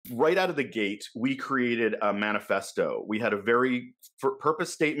right out of the gate, we created a manifesto. We had a very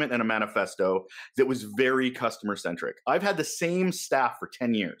purpose statement and a manifesto that was very customer centric. I've had the same staff for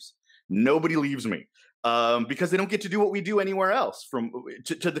 10 years. Nobody leaves me because they don't get to do what we do anywhere else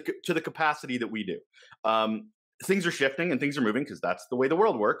to the capacity that we do. Things are shifting and things are moving because that's the way the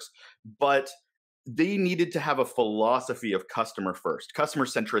world works. But they needed to have a philosophy of customer first. Customer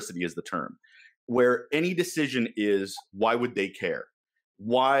centricity is the term, where any decision is, why would they care?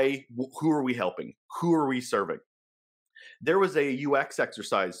 Why? Who are we helping? Who are we serving? There was a UX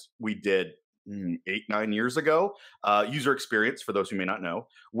exercise we did 8, 9 years ago, user experience, for those who may not know,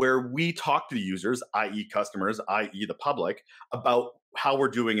 where we talk to the users, i.e. customers, i.e. the public, about how we're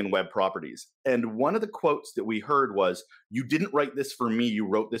doing in web properties. And one of the quotes that we heard was, "You didn't write this for me, you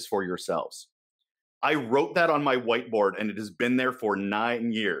wrote this for yourselves." I wrote that on my whiteboard and it has been there for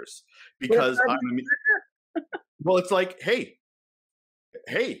 9 years because well, it's like, hey,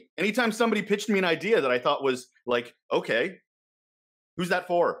 anytime somebody pitched me an idea that I thought was like, okay, who's that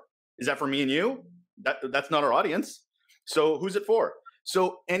for? Is that for me and you? That's not our audience. So who's it for?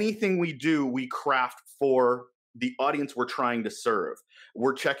 So anything we do, we craft for the audience we're trying to serve.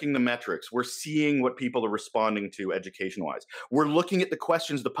 We're checking the metrics. We're seeing what people are responding to education-wise. We're looking at the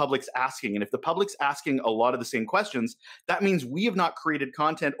questions the public's asking. And if the public's asking a lot of the same questions, that means we have not created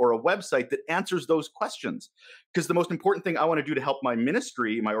content or a website that answers those questions. Because the most important thing I want to do to help my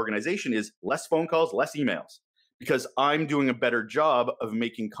ministry, my organization, is less phone calls, less emails. Because I'm doing a better job of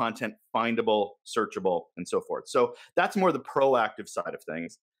making content findable, searchable, and so forth. So that's more the proactive side of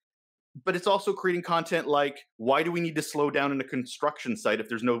things. But it's also creating content like, why do we need to slow down in a construction site if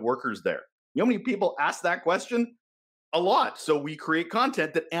there's no workers there? You know how many people ask that question? A lot. So we create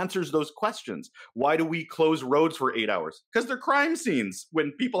content that answers those questions. Why do we close roads for 8 hours? Because they're crime scenes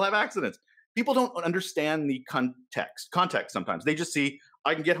when people have accidents. People don't understand the context sometimes. They just see,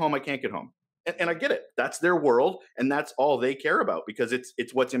 I can get home, I can't get home. And I get it. That's their world, and that's all they care about because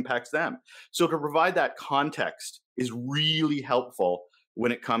it's what impacts them. So to provide that context is really helpful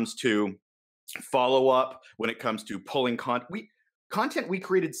when it comes to follow-up, when it comes to pulling content we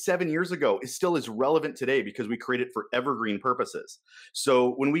created 7 years ago is still as relevant today because we create it for evergreen purposes.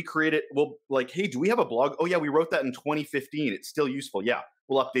 So when we create it, we'll like, hey, do we have a blog? Oh yeah, we wrote that in 2015. It's still useful. Yeah,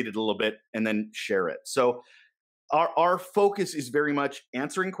 we'll update it a little bit and then share it. So our focus is very much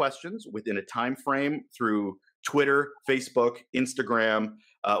answering questions within a time frame through Twitter, Facebook, Instagram.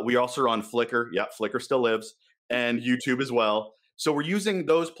 We also are on Flickr. Yeah, Flickr still lives, and YouTube as well. So we're using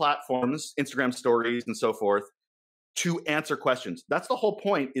those platforms, Instagram stories and so forth, to answer questions. That's the whole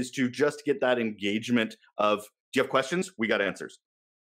point, is to just get that engagement of, do you have questions? We got answers.